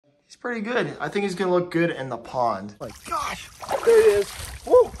He's pretty good. I think he's gonna look good in the pond. Oh my gosh, there he is.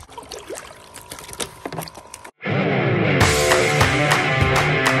 Woo!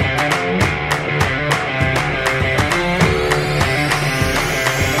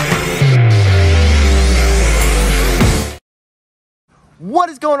 What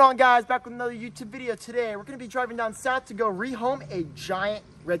is going on, guys? Back with another YouTube video. Today we're going to be driving down south to go rehome a giant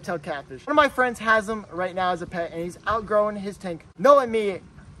red-tailed catfish. One of my friends has him right now as a pet, and he's outgrowing his tank. Knowing me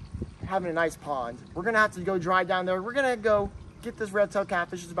having a nice pond, we're going to have to go drive down there. We're going to go get this red-tailed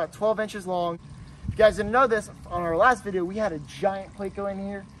catfish. It's about 12 inches long. If you guys didn't know this, on our last video we had a giant pleco in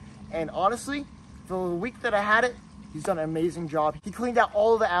here, and honestly, for the week that I had it, he's done an amazing job. He cleaned out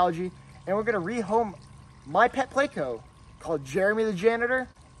all of the algae, and we're going to rehome my pet pleco called Jeremy the Janitor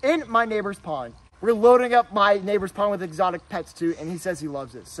in my neighbor's pond. We're loading up my neighbor's pond with exotic pets too, and he says he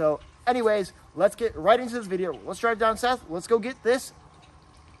loves it. So anyways, let's get right into this video. Let's drive down south. Let's go get this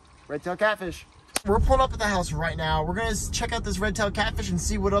red-tailed catfish. We're pulling up at the house right now. We're gonna check out this red-tailed catfish and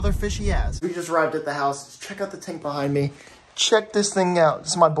see what other fish he has. We just arrived at the house. Check out the tank behind me. Check this thing out.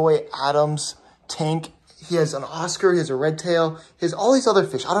 This is my boy Adam's tank. He has an Oscar, he has a redtail, he has all these other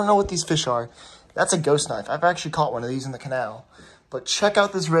fish. I don't know what these fish are. That's a ghost knife. I've actually caught one of these in the canal. But check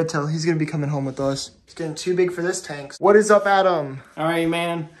out this redtail. He's going to be coming home with us. He's getting too big for this tank. What is up, Adam? All right,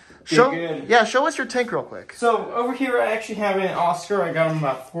 man. Good. Yeah, show us your tank real quick. So over here, I actually have an Oscar. I got him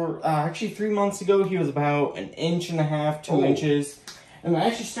about 3 months ago. He was about 1.5 inches, 2 inches. And I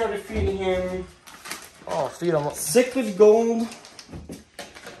actually started feeding him. Oh, feed him. Cichlid Gold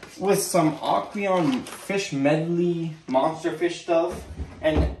with some Aqueon Fish Medley monster fish stuff.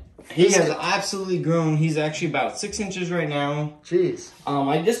 And he has absolutely grown. He's actually about 6 inches right now. Jeez.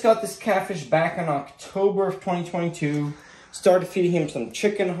 I just got this catfish back in October of 2022. Started feeding him some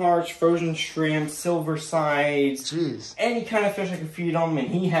chicken hearts, frozen shrimp, silver sides. Jeez. Any kind of fish I could feed him, and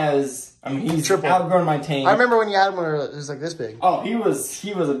he has. I mean, he's outgrown my tank. I remember when you had him when it was like this big. Oh, he was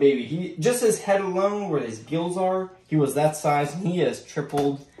a baby. He just his head alone, where his gills are, he was that size, and he has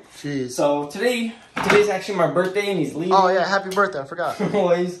tripled. Jeez. So today's actually my birthday, and he's leaving. Oh yeah, happy birthday! I forgot.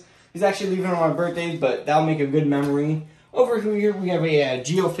 He's actually leaving on my birthday, but that'll make a good memory. Over here, we have a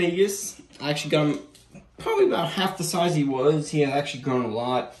Geophagus. I actually got him probably about half the size he was. He had actually grown a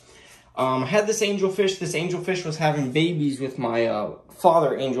lot. I had this angelfish. This angelfish was having babies with my father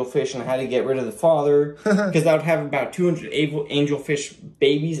angelfish, and I had to get rid of the father because I would have about 200 angelfish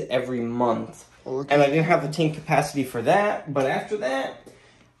babies every month. Okay. And I didn't have the tank capacity for that. But after that,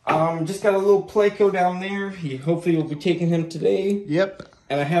 just got a little pleco down there. He hopefully will be taking him today. Yep.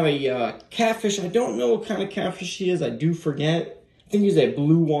 And I have a catfish. I don't know what kind of catfish he is. I do forget. I think he's a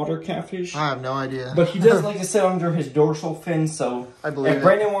blue water catfish. I have no idea. But he does like to sit under his dorsal fin, so I believe if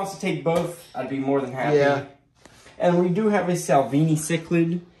Brandon wants to take both, I'd be more than happy. Yeah. And we do have a Salvini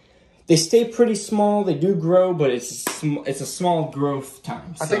cichlid. They stay pretty small. They do grow, but it's a small growth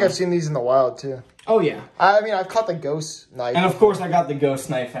time. So. I think I've seen these in the wild too. Oh yeah. I mean, I've caught the ghost knife. And of course, I got the ghost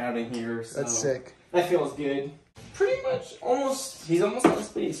knife out of here. So that's sick. That feels good. Pretty much, he's almost out of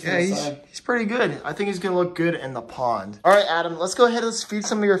space. Yeah, he's pretty good. I think he's going to look good in the pond. All right, Adam, let's go ahead and feed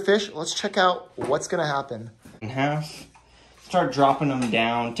some of your fish. Let's check out what's going to happen. In half. Start dropping them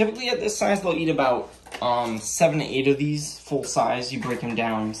down. Typically at this size, they'll eat about 7 to 8 of these full size. You break them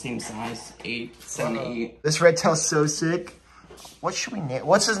down, same size, 7 to 8. This redtail's so sick. What should we name?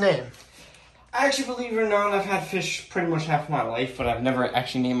 What's his name? I actually, believe it or not, I've had fish pretty much half my life, but I've never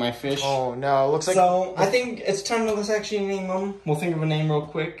actually named my fish. Oh, no. It looks like... So, I think it's time to let's actually name them. We'll think of a name real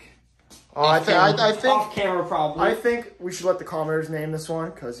quick. Oh, I think... Off camera, probably. I think we should let the commenters name this one,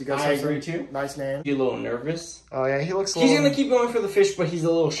 because you guys have some nice name. He's a little nervous. Oh, yeah, he looks a little... He's going to keep going for the fish, but he's a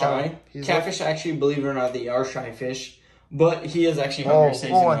little shy. Catfish, actually, believe it or not, they are shy fish. But he is actually hungry.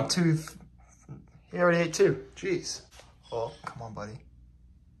 Oh, 1, 2... He already ate 2. Jeez. Oh, come on, buddy.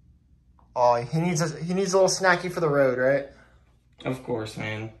 Oh, he needs a little snacky for the road, right? Of course,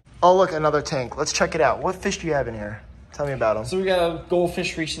 man. Oh, look, another tank. Let's check it out. What fish do you have in here? Tell me about them. So we got a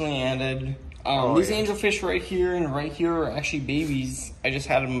goldfish recently added. These angelfish right here and right here are actually babies. I just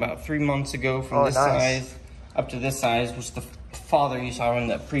had them about 3 months ago from this size up to this size, which the father you saw in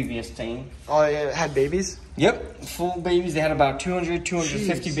the previous tank. Oh, yeah, it had babies? Yep, full babies. They had about 200,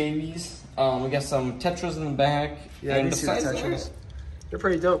 250 babies. We got some tetras in the back. Yeah, I can see the tetras. They're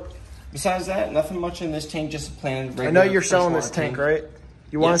pretty dope. Besides that, nothing much in this tank, just a planned regular. I know you're selling this tank, right?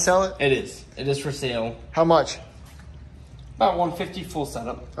 You want to sell it? It is. It is for sale. How much? About $150 full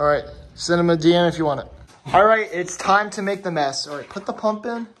setup. All right. Send him a DM if you want it. All right. It's time to make the mess. All right. Put the pump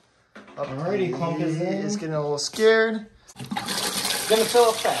in. Alrighty, pump is in. It's getting a little scared. Gonna fill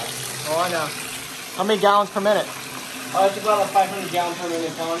up fast. Oh, I know. How many gallons per minute? It's about a 500 gallon per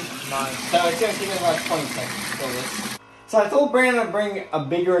minute pond. Nice. So it's gonna take me about 20 seconds to fill this. So I told Brandon to bring a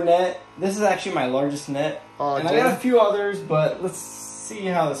bigger net. This is actually my largest net. Oh, and I got a few others, but let's see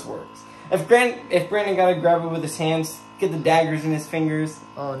how this works. If Brandon got to grab it with his hands, get the daggers in his fingers,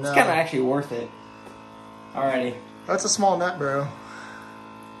 oh no, it's kind of actually worth it. Alrighty. That's a small net, bro.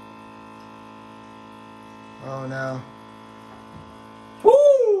 Oh no.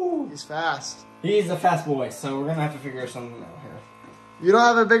 Woo! He's fast. He's a fast boy, so we're gonna have to figure something out here. You don't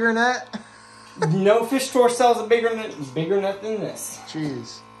have a bigger net? No fish store sells a bigger net than this.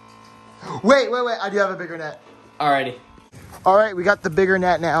 Jeez. Wait. I do have a bigger net. Alrighty. All right, we got the bigger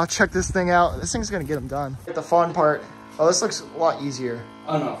net now. Check this thing out. This thing's gonna get him done. Get the fun part. Oh, this looks a lot easier.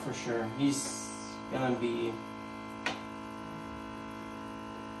 Oh no, for sure. He's gonna be.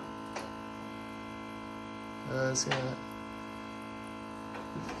 It's gonna.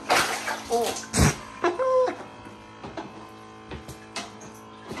 Oh.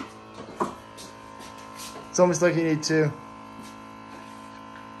 It's almost like you need two.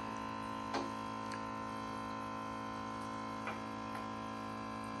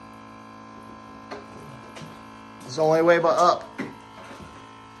 There's the only way but up.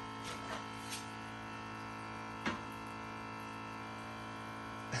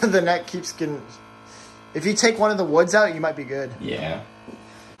 The net keeps getting... If you take one of the woods out, you might be good. Yeah.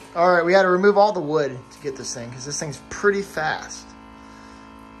 All right, we had to remove all the wood to get this thing because this thing's pretty fast.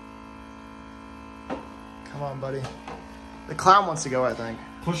 Come on, buddy. The clown wants to go, I think.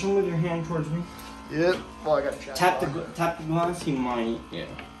 Push him with your hand towards me. Yep. Well, I got to tap the glass. He might. Yeah.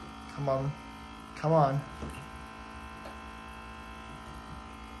 Come on. Come on.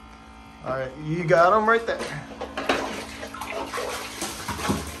 All right, you got him right there.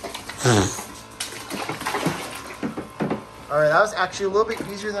 All right, that was actually a little bit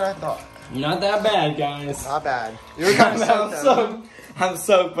easier than I thought. Not that bad, guys. Not bad. You're kind of I'm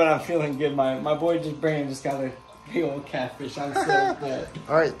soaked, but I'm feeling good. My boy Brandon just got a big old catfish. I'm soaked. But...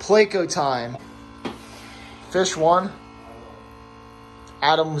 All right, Placo time. Fish 1.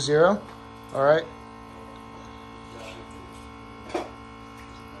 Adam 0. All right.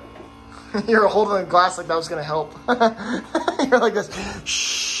 You're holding the glass like that was gonna help. You're like this.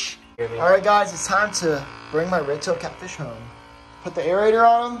 Shh. All right, guys, it's time to bring my Redtail Catfish home. Put the aerator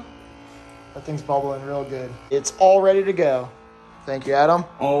on him. That thing's bubbling real good. It's all ready to go. Thank you, Adam.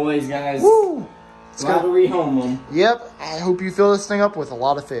 Always, guys. Woo! It's gonna rehome them. Yep. I hope you fill this thing up with a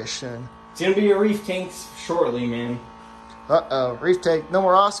lot of fish soon. It's gonna be a reef tank shortly, man. Uh-oh, reef tank. No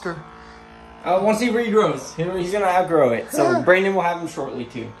more Oscar. Once he regrows, he's gonna outgrow it. So Brandon will have him shortly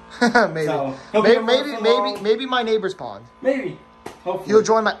too. Maybe. So, maybe my neighbor's pond. Maybe. Hopefully. He'll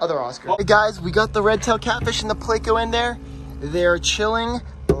join my other Oscar. Hey guys, we got the Redtail Catfish and the Placo in there. They're chilling.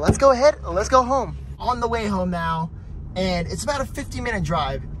 Let's go ahead. Let's go home. On the way home now, and it's about a 50-minute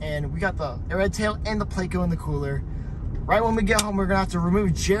drive. And we got the Redtail and the Placo in the cooler. Right when we get home, we're gonna have to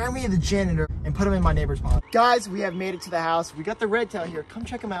remove Jeremy, the janitor, and put him in my neighbor's pond. Guys, we have made it to the house. We got the Redtail here. Come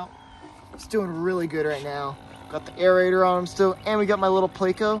check him out. It's doing really good right now. Got the aerator on him still, and we got my little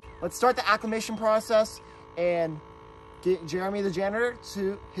Placo. Let's start the acclimation process and get Jeremy, the janitor,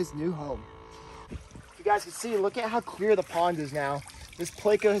 to his new home. If you guys can see, look at how clear the pond is now. This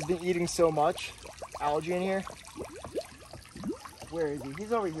Placo has been eating so much algae in here. Where is he?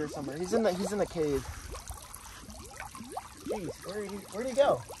 He's over here somewhere. He's in the cave. Jeez, where'd he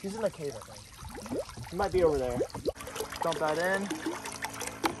go? He's in the cave, I think. He might be over there. Dump that in.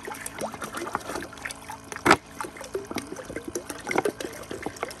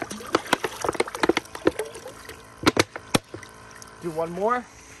 Do one more.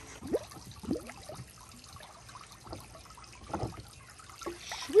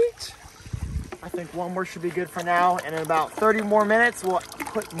 Sweet. I think one more should be good for now. And in about 30 more minutes, we'll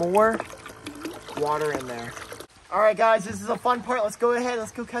put more water in there. All right, guys, this is a fun part. Let's go ahead.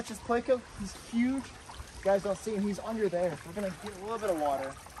 Let's go catch this Placo. He's huge. You guys don't see him. He's under there. So we're going to get a little bit of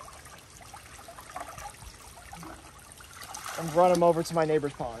water and run him over to my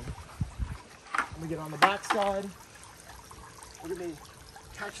neighbor's pond. We get on the back side. We're gonna be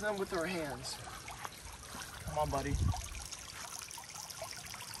catching them with our hands. Come on, buddy.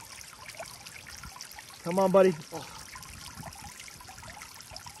 Come on, buddy.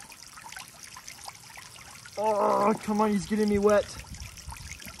 Oh, come on, he's getting me wet.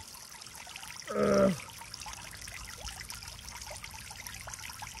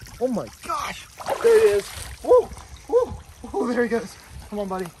 Oh my gosh. There he is. Woo, woo, woo, there he goes. Come on,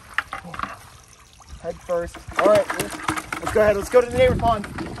 buddy. Head first. All right, let's go ahead. Let's go to the neighbor's pond.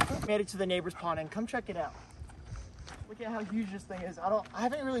 Made it to the neighbor's pond, and come check it out. Look at how huge this thing is. I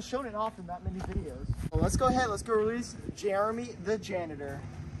haven't really shown it off in that many videos. let's go ahead. Let's go release Jeremy the janitor.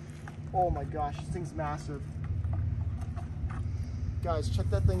 Oh my gosh, this thing's massive. Guys, check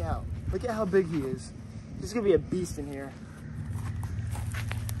that thing out. Look at how big he is. He's gonna be a beast in here.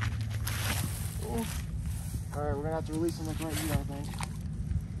 Ooh. All right, we're gonna have to release him like right here, I think.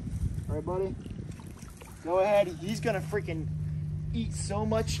 All right, buddy. Go ahead. He's gonna freaking eat so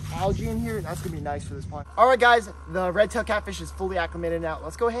much algae in here. That's gonna be nice for this pond. All right, guys, the redtail catfish is fully acclimated now.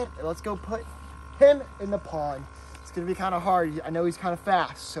 Let's go ahead and let's go put him in the pond. It's gonna be kind of hard. I know he's kind of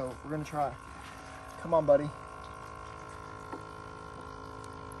fast, so we're gonna try. Come on, buddy.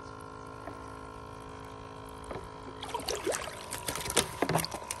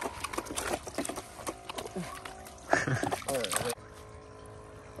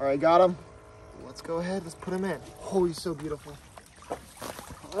 All right, got him. Let's go ahead. Let's put him in. Oh, he's so beautiful.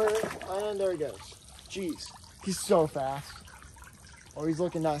 All right, and there he goes. Jeez, he's so fast. Oh, he's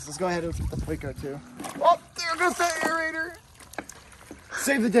looking nice. Let's go ahead and put the flicker too. Oh, there goes that aerator.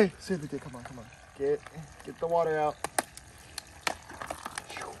 Save the day. Save the day. Come on, come on. Get the water out.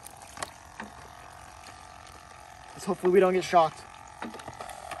 Let's hopefully we don't get shocked.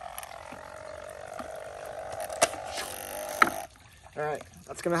 All right,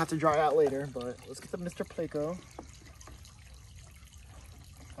 that's gonna have to dry out later, but let's get the Mr. Placo.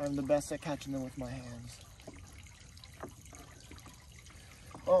 I'm the best at catching them with my hands.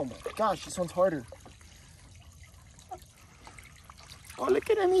 Oh my gosh, this one's harder. Oh, look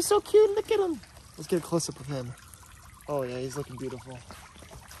at him, he's so cute, look at him. Let's get a close-up of him. Oh yeah, he's looking beautiful.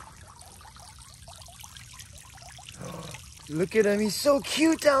 Look at him, he's so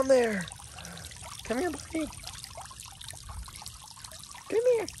cute down there. Come here, buddy. Come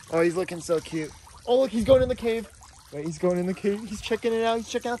here. Oh, he's looking so cute. Oh, look, he's going in the cave. Wait, he's going in the cave. He's checking it out. He's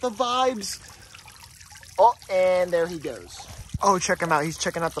checking out the vibes. Oh, and there he goes. Oh, check him out. He's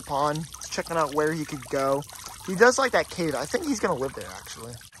checking out the pond. He's checking out where he could go. He does like that cave. I think he's going to live there,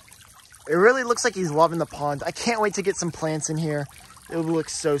 actually. It really looks like he's loving the pond. I can't wait to get some plants in here. It will look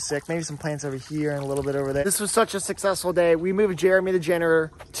so sick. Maybe some plants over here and a little bit over there. This was such a successful day. We moved Jeremy the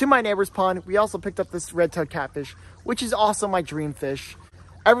janitor to my neighbor's pond. We also picked up this red-tailed catfish, which is also my dream fish.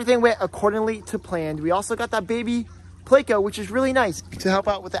 Everything went accordingly to planned. We also got that baby Placo, which is really nice to help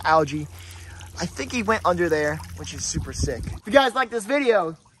out with the algae. I think he went under there, which is super sick. If you guys like this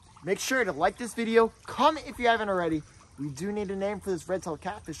video, make sure to like this video. Comment if you haven't already. We do need a name for this red-tailed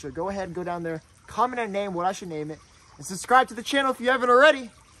catfish, so go ahead and go down there. Comment a name, what I should name it. And subscribe to the channel if you haven't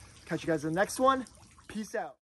already. Catch you guys in the next one. Peace out.